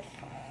glitter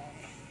foam.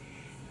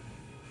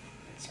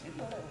 Some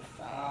blue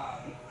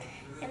foam.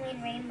 I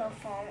mean rainbow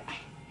foam.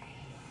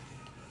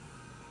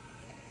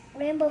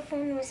 Rainbow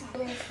foam was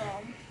blue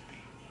foam.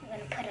 I'm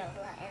gonna put a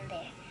lot in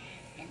there.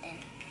 And then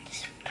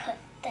just put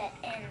that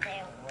in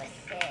there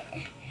with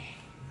it.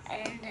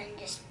 And then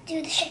just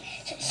do the shake,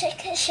 shake,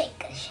 shake,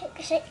 shake,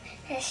 shake, shake,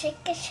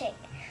 shake, shake.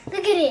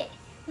 Look at it.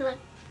 Look.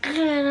 Get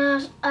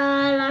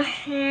out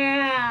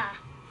here.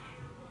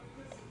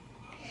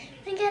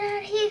 Get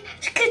out here.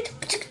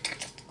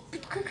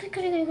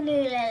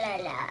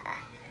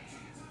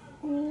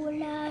 Ooh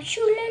la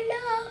shoo la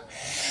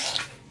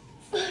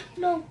la.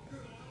 No.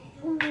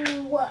 Ooh.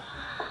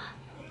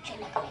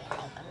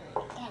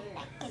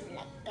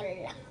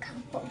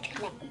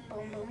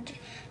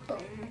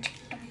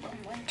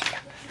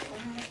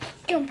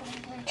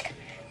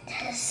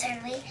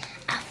 Certainly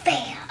a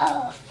fail.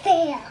 Oh,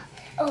 fail.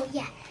 Oh,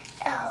 yeah.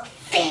 Oh,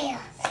 fail.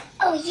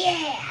 Oh,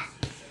 yeah.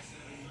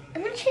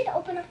 I'm going to try to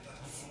open up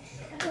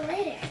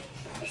glitter.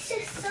 It's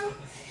just so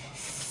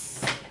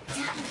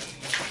tough.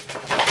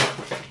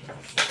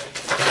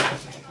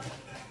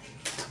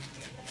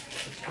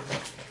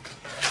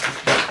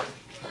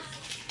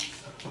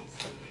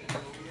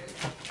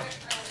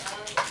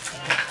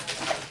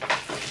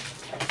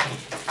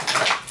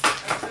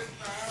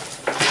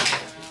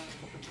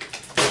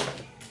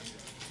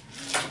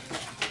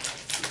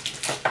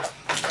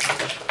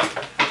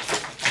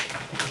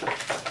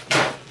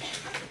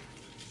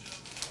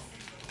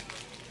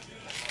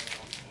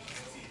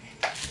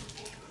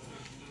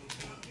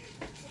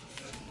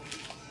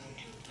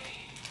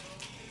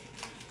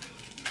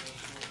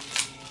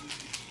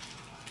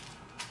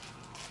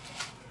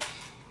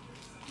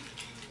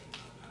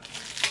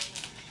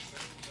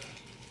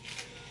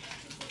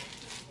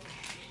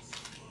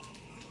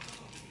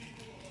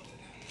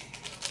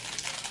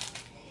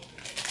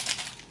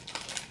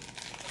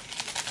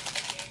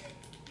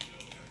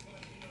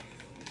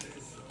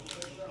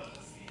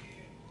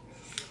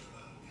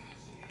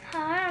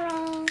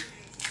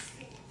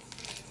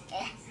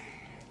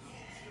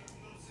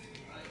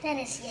 That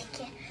is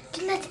yucky.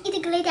 Do not eat the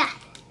glitter.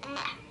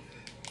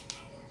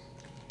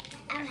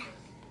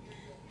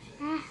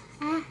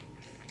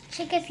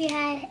 Check if you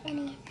had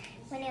any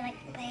when you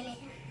like bite it.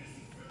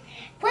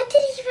 What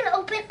did he even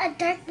open a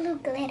dark blue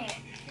glitter?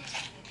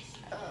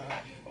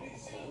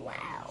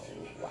 Wow.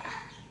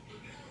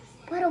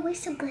 What a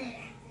waste of glitter.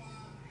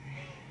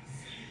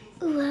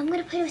 Ooh, I'm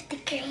gonna put it with the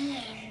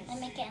green to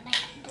make it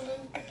like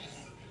blue green.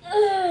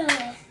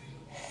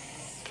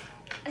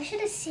 I should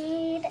have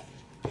seen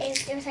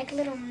if there was like a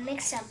little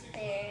mix up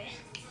there.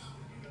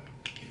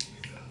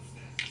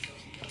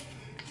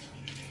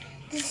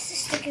 This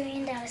is the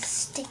green that was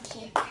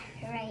sticky.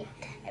 Right,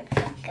 I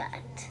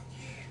forgot.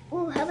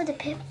 Ooh, how about the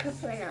purple?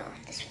 No,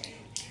 this one.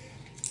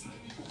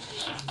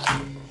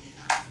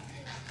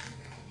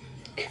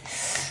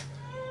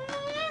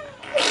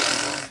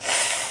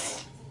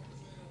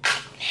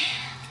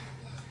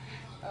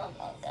 Oh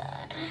my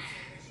god.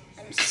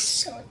 I'm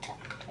so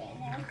tired right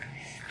now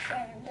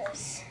from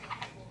this.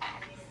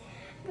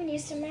 We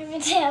need some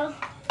Riverdale.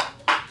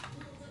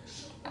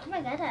 Oh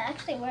my god, that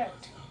actually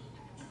worked.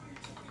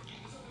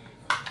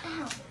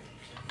 Ow.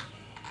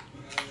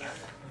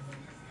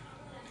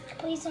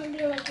 Please don't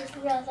be like his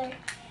brother.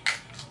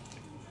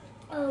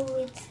 Oh,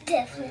 it's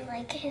definitely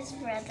like his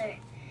brother.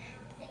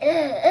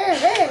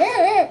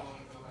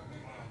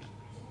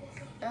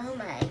 Oh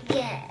my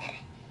god.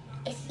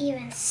 It's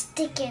even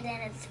stickier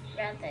than its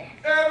brother.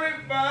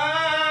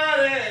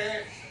 Everybody!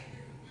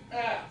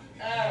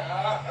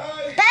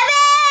 Baby!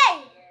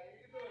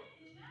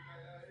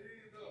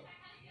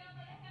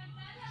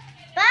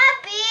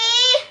 Bobby!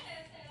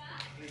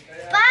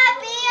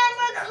 Bobby, I'm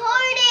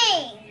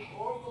recording!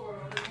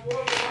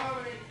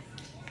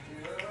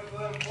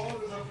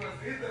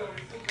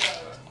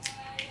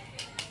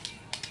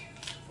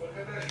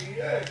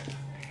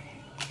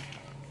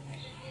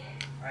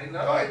 I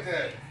know I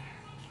did.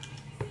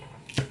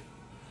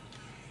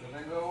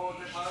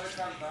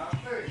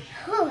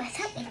 Oh, I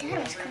thought my dad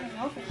was coming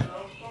over.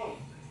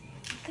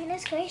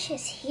 Goodness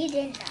gracious, he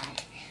did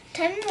not.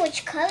 Tell me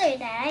which color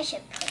that I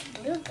should put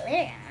blue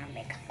glitter on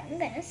because I'm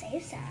gonna say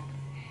so.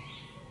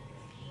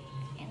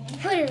 And we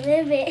put a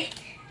little bit,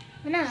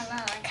 well, not a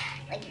lot,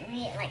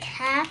 like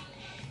half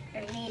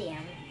or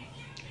medium.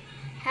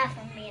 Half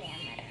or medium,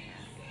 I don't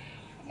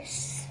know.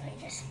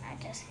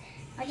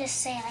 I'll just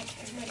say like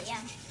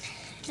medium.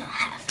 No,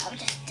 half, I'll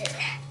just do it.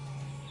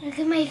 Look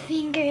at my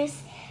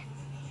fingers.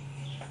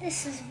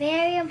 This is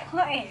very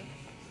important.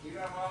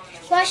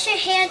 Wash your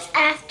hands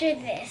after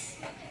this,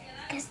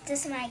 because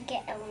this might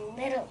get a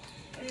little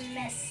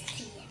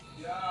messy.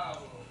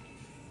 Oh,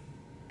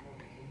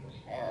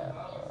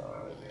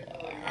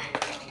 yeah.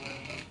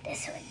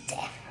 This one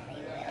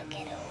definitely will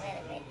get a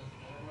little bit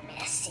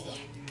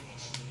messy.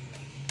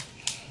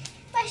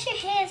 Wash your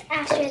hands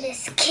after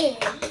this,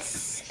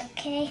 kids,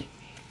 okay?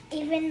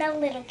 Even the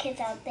little kids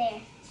out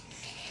there.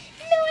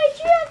 No, I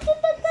dropped it in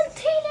the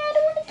container. I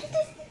don't want to get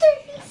this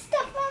dirty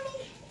stuff on me.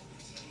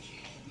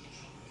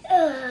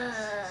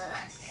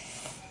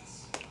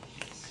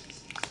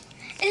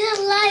 It's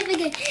alive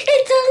again.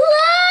 It's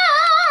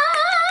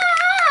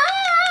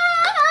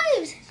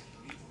alive!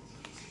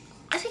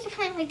 I think you're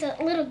playing like the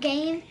little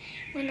game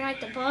when like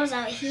the ball's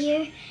out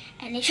here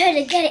and they try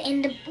to get it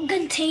in the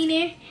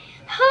container.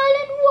 All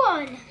in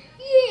one.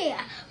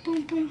 Yeah.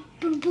 Boom, boom,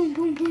 boom, boom,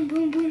 boom, boom,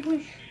 boom, boom,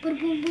 boom, boom,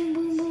 boom, boom,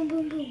 boom, boom,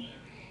 boom, boom.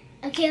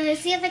 Okay,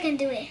 let's see if I can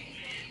do it.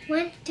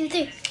 1, 2,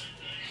 3.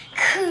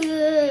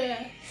 Cool.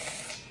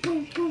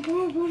 Boom, boom,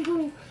 boom, boom,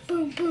 boom,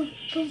 boom, boom,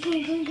 boom,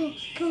 boom, boom, boom,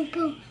 boom,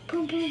 boom,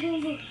 boom, boom,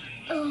 boom, boom.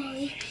 Oh,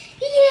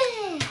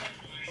 yeah.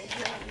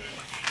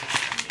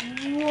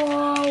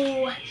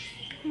 Whoa.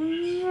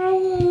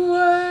 Whoa.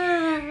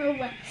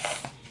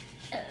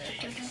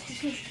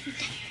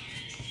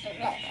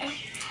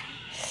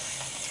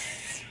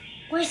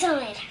 Where's the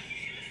lid?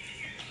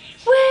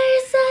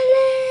 Where's the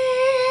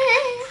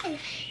lid?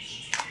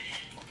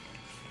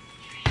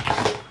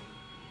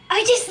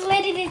 I just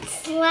let it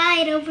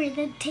slide over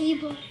the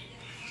table.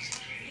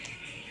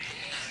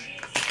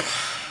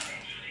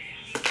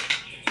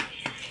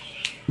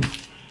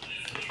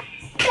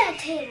 That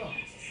table.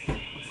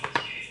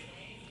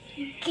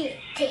 Good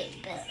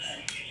table.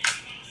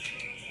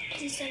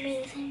 Please don't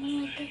make the same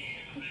one like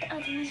the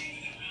other one.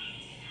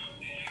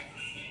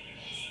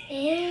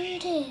 There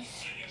it is.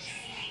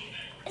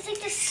 It's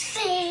like the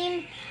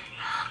same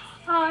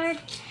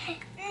hardness.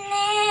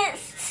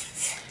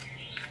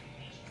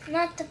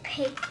 Not the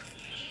paper,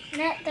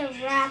 not the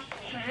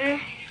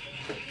wrapper,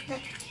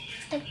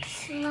 the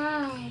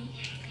slime.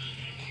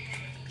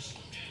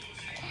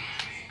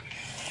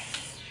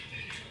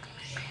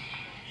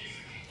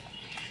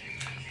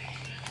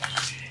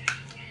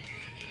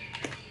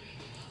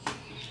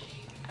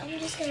 I'm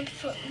just gonna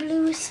put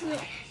blue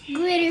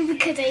glitter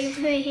because I use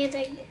my hands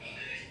like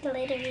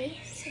glittery,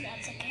 so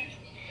that's okay.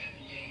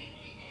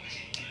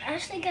 I'm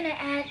actually gonna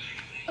add,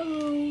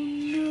 oh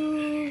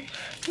no,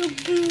 the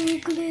blue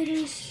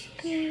glitter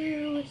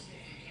spilled.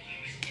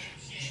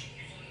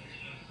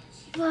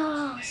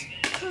 Boss,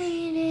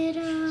 clean it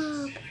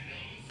up.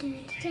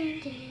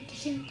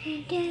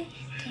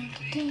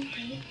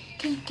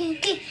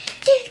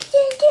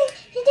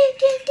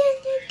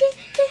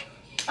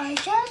 Our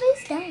job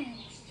is done.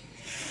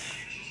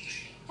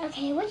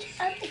 Okay, which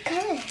of the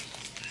colors?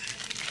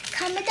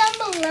 Comment down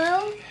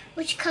below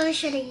which color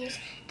should I use.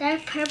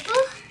 Dark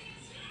purple?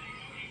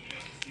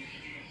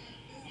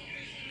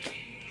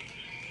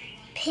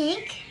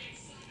 Pink?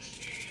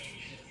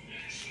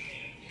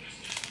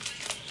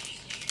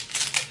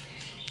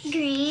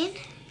 Green?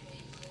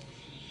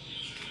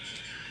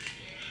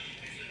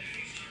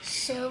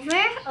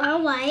 Silver or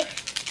white?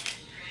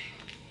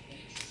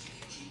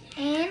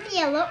 And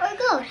yellow or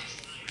gold?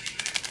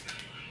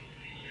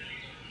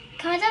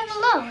 Comment down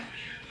below.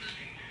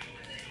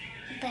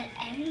 But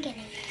I'm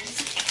gonna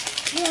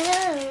use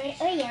yellow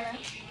or yellow.